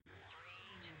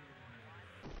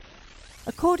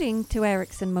According to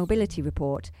Ericsson Mobility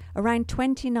Report, around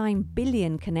 29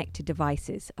 billion connected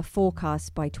devices are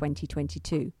forecast by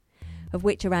 2022, of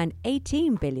which around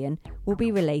 18 billion will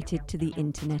be related to the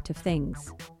Internet of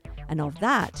Things. And of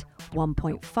that,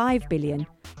 1.5 billion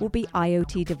will be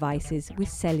IoT devices with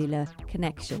cellular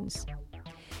connections.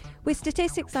 With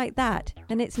statistics like that,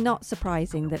 then it's not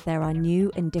surprising that there are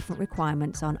new and different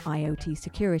requirements on IoT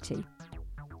security.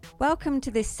 Welcome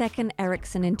to this second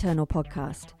Ericsson Internal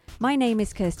podcast. My name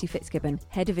is Kirsty Fitzgibbon,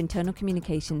 Head of Internal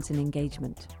Communications and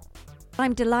Engagement.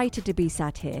 I'm delighted to be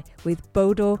sat here with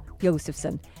Bodo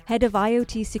Josefsson, Head of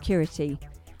IoT Security.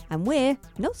 And we're,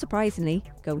 not surprisingly,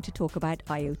 going to talk about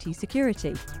IoT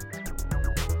security.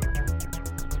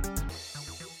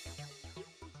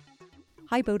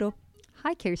 Hi, Bodo.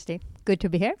 Hi, Kirsty. Good to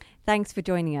be here. Thanks for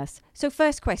joining us. So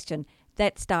first question,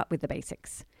 let's start with the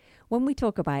basics. When we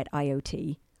talk about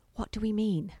IoT, what do we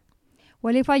mean?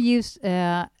 Well, if I use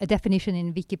a definition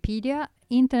in Wikipedia,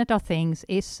 Internet of Things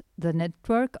is the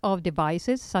network of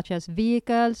devices such as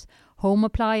vehicles, home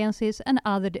appliances, and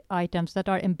other items that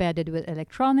are embedded with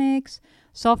electronics,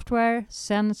 software,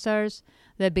 sensors,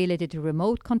 the ability to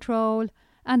remote control,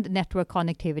 and network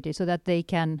connectivity so that they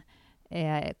can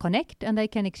connect and they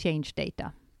can exchange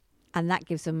data. And that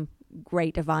gives them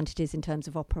great advantages in terms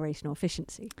of operational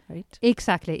efficiency, right?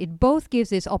 Exactly. It both gives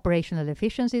these operational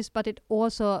efficiencies, but it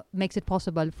also makes it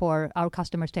possible for our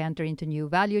customers to enter into new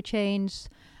value chains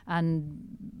and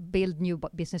build new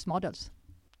business models.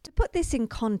 To put this in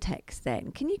context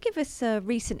then, can you give us a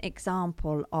recent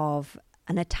example of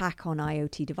an attack on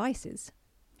IoT devices?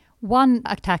 One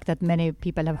attack that many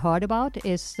people have heard about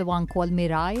is the one called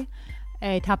Mirai.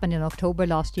 It happened in October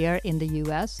last year in the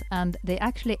US, and they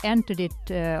actually entered it,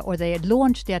 or they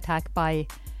launched the attack by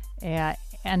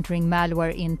entering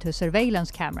malware into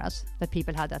surveillance cameras that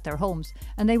people had at their homes.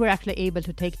 And they were actually able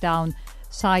to take down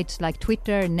sites like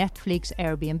Twitter, Netflix,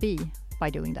 Airbnb by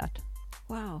doing that.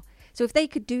 Wow. So if they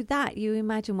could do that, you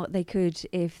imagine what they could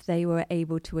if they were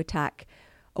able to attack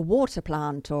a water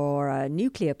plant or a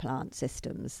nuclear plant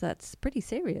systems. That's pretty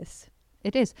serious.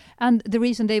 It is. And the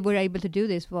reason they were able to do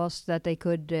this was that they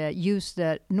could use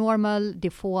the normal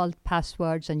default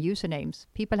passwords and usernames.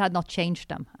 People had not changed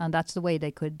them, and that's the way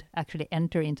they could actually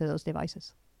enter into those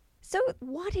devices. So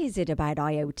what is it about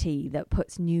IoT that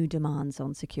puts new demands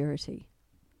on security?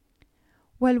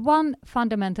 Well, one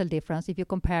fundamental difference, if you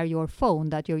compare your phone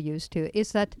that you're used to,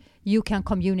 is that you can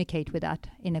communicate with that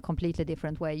in a completely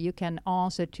different way. You can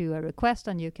answer to a request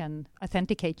and you can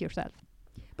authenticate yourself.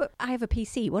 But I have a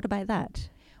PC. What about that?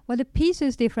 Well, the PC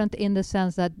is different in the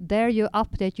sense that there you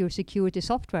update your security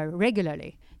software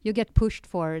regularly. You get pushed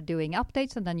for doing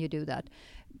updates and then you do that.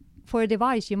 For a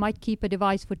device, you might keep a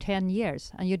device for 10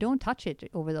 years and you don't touch it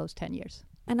over those 10 years.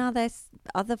 And are there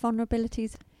other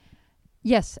vulnerabilities?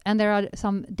 Yes, and there are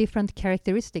some different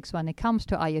characteristics when it comes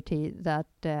to IoT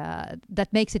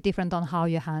that makes it different on how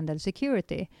you handle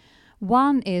security.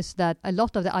 One is that a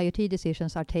lot of the IoT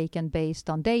decisions are taken based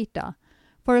on data.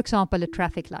 For example, a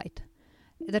traffic light.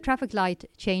 The traffic light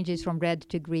changes from red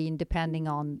to green depending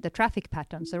on the traffic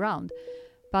patterns around.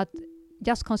 But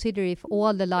just consider if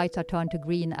all the lights are turned to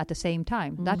green at the same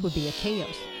time. That would be a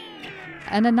chaos.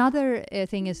 And another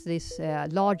thing is this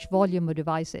large volume of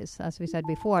devices. As we said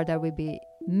before, there will be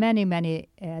many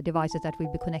devices that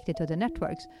will be connected to the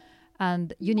networks.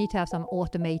 And you need to have some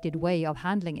automated way of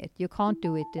handling it. You can't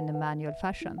do it in a manual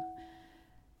fashion.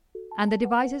 And the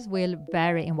devices will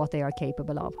vary in what they are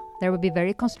capable of. There will be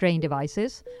very constrained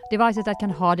devices that can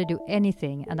hardly do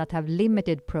anything and that have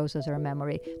limited processor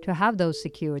memory to have those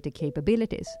security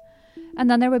capabilities. And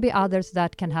then there will be others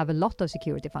that can have a lot of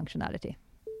security functionality.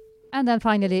 And then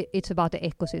finally, it's about the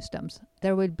ecosystems.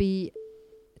 There will be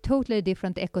totally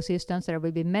different ecosystems. There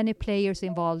will be many players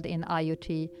involved in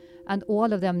IoT, and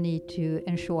all of them need to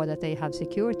ensure that they have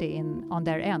security on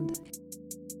their end.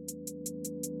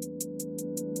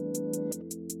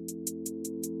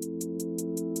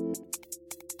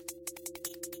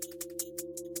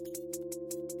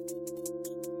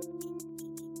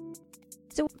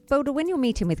 So, Bodo, when you're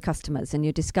meeting with customers and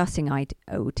you're discussing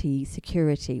IoT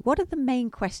security, what are the main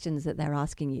questions that they're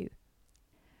asking you?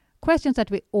 Questions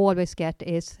that we always get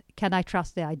is, can I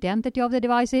trust the identity of the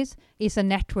devices? Is a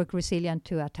network resilient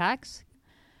to attacks?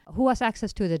 Who has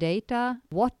access to the data?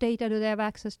 What data do they have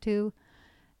access to?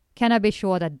 Can I be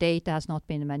sure that data has not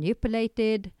been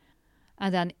manipulated?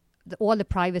 And then all the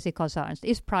privacy concerns.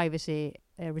 Is privacy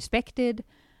respected?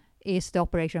 Is the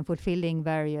operation fulfilling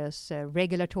various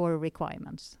regulatory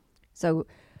requirements? So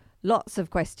lots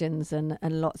of questions and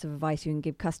lots of advice you can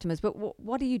give customers, but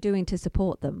what are you doing to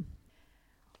support them?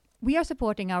 We are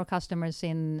supporting our customers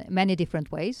in many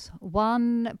different ways.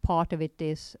 One part of it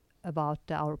is about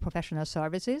our professional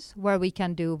services, where we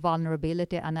can do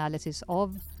vulnerability analysis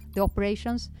of the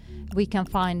operations. We can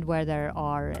find where there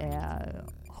are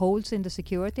holes in the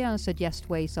security and suggest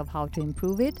ways of how to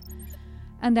improve it.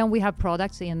 And then we have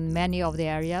products in many of the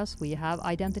areas. We have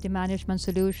identity management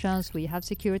solutions, we have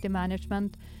security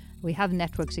management, we have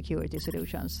network security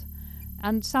solutions.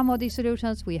 And some of these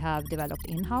solutions we have developed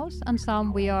in-house, and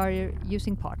some we are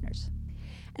using partners.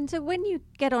 And so when you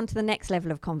get on to the next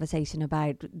level of conversation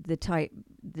about the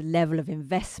level of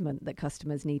investment that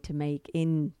customers need to make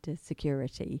into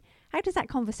security, how does that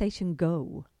conversation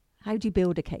go? How do you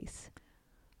build a case?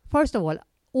 First of all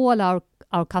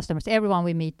our customers, everyone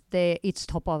we meet, it's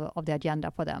top of the agenda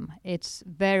for them. It's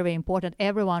very important.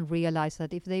 Everyone realizes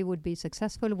that if they would be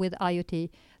successful with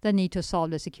IoT, they need to solve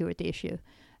the security issue.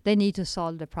 They need to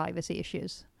solve the privacy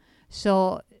issues.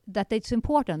 So that it's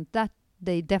important, that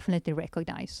they definitely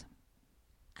recognize.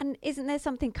 And isn't there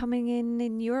something coming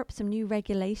in Europe, some new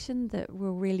regulation that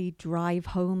will really drive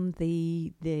home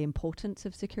the importance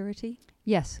of security?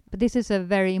 Yes, but this is a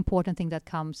very important thing that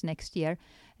comes next year.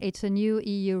 It's a new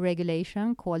EU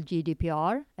regulation called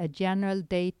GDPR, a General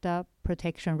Data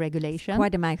Protection Regulation. It's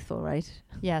quite a mouthful, right?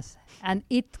 Yes, and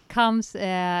it comes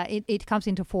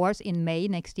into force in May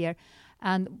next year.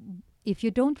 And if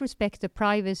you don't respect the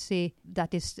privacy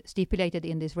that is stipulated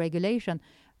in this regulation,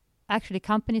 actually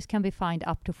companies can be fined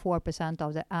up to 4%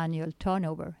 of the annual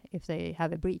turnover if they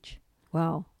have a breach.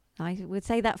 Wow. I would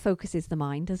say that focuses the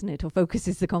mind, doesn't it? Or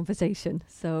focuses the conversation.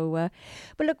 So,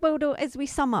 but look, Bodo, as we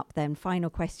sum up then, final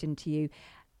question to you.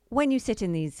 When you sit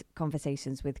in these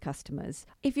conversations with customers,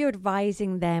 if you're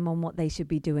advising them on what they should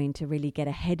be doing to really get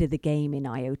ahead of the game in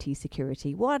IoT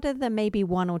security, what are the maybe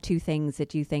one or two things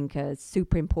that you think are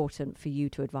super important for you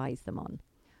to advise them on?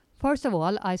 First of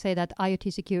all, I say that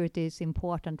IoT security is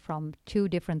important from two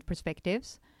different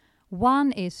perspectives.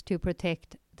 One is to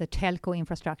protect the telco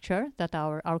infrastructure that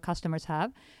our customers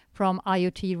have from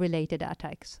IoT-related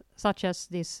attacks, such as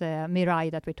this Mirai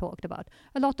that we talked about.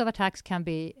 A lot of attacks can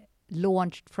be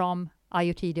launched from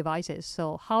IoT devices.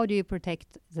 So how do you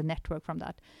protect the network from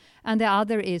that? And the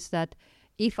other is that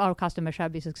if our customers shall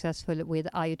be successful with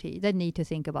IoT, they need to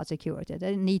think about security.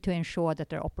 They need to ensure that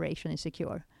their operation is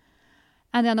secure.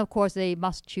 And then, of course, they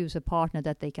must choose a partner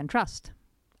that they can trust.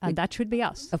 And that should be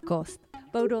us. Of course.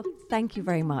 Bodo, thank you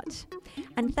very much.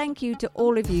 And thank you to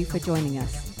all of you for joining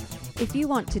us. If you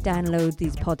want to download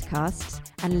these podcasts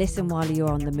and listen while you're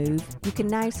on the move, you can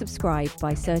now subscribe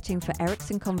by searching for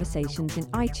Ericsson Conversations in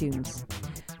iTunes.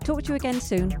 Talk to you again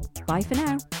soon. Bye for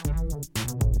now.